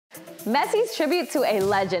Messi's tribute to a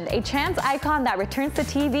legend, a trans icon that returns to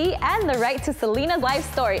TV, and the right to Selena's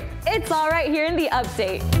life story. It's all right here in the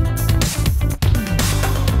update.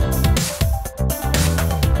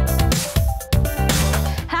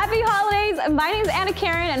 Happy holidays! My name's Anna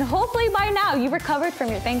Karen, and hopefully by now you've recovered from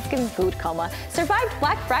your Thanksgiving food coma, survived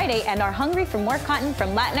Black Friday, and are hungry for more content from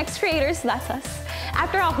Latinx creators. That's us.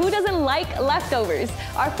 After all, who doesn't like leftovers?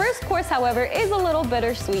 Our first course, however, is a little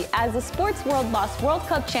bittersweet as the sports world lost World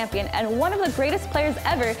Cup champion and one of the greatest players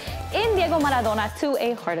ever in Diego Maradona to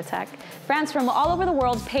a heart attack. Fans from all over the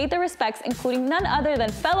world paid their respects, including none other than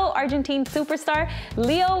fellow Argentine superstar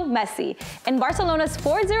Leo Messi. In Barcelona's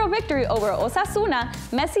 4-0 victory over Osasuna,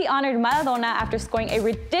 Messi honored Maradona after scoring a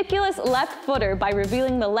ridiculous left footer by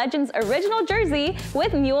revealing the legend's original jersey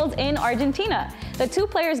with mules in Argentina. The two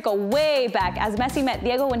players go way back, as Messi met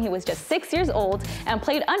Diego when he was just 6 years old and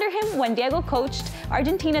played under him when Diego coached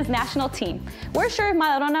Argentina's national team. We're sure if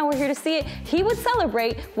Maradona were here to see it, he would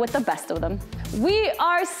celebrate with the best of them. We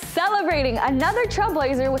are celebrating another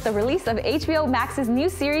trailblazer with the release of HBO Max's new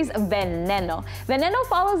series, Veneno. Veneno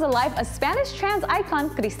follows the life of Spanish trans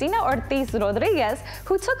icon Cristina Ortiz Rodriguez,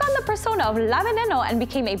 who took on the persona of La Veneno and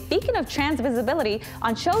became a beacon of trans visibility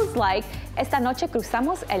on shows like Esta Noche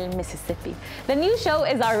Cruzamos el Mississippi. The new show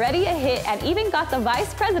is already a hit and even got the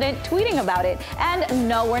vice president tweeting about it. And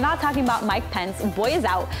no, we're not talking about Mike Pence, boy is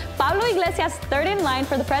out. Pablo Iglesias, third in line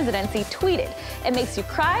for the presidency, tweeted, "It makes you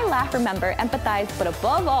cry, laugh, remember, empathize, but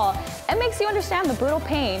above all, it makes you understand the brutal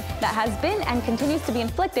pain that has been and continues to be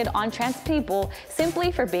inflicted on trans people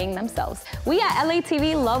simply for being themselves. We at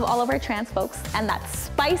LATV love all of our trans folks and that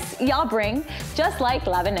spice y'all bring, just like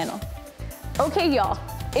La Veneno." Okay, y'all.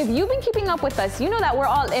 If you've been keeping up with us, you know that we're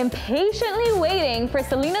all impatiently waiting for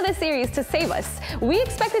Selena the series to save us. We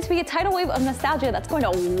expect it to be a tidal wave of nostalgia that's going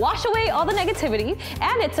to wash away all the negativity,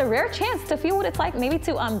 and it's a rare chance to feel what it's like maybe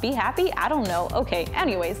to be happy. I don't know. Okay,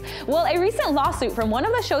 anyways. Well, a recent lawsuit from one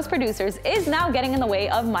of the show's producers is now getting in the way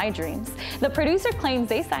of my dreams. The producer claims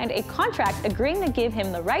they signed a contract agreeing to give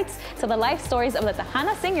him the rights to the life stories of the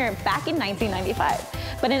Tejana singer back in 1995.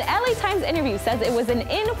 But an LA Times interview says it was an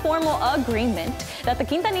informal agreement that the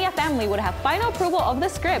Quintanilla family would have final approval of the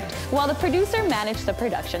script while the producer managed the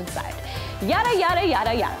production side. Yada, yada,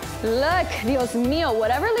 yada, yada. Look, Dios mío,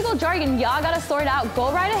 whatever legal jargon y'all gotta sort out,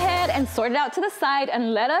 go right ahead and sort it out to the side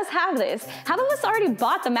and let us have this. Half of us already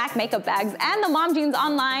bought the MAC makeup bags and the mom jeans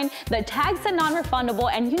online. The tags said non-refundable,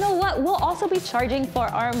 and you know what? We'll also be charging for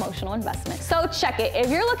our emotional investment. So check it. If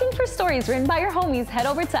you're looking for stories written by your homies, head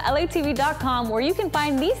over to LATV.com where you can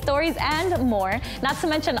find these stories and more. Not to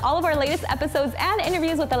mention all of our latest episodes and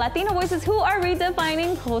interviews with the Latino voices who are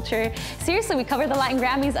redefining culture. Seriously, we covered the Latin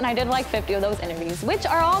Grammys and I did like 50 of those interviews, which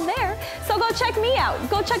are all there. So go check me out.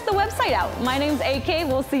 Go check the website out. My name's AK.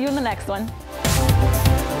 We'll see you in the next one.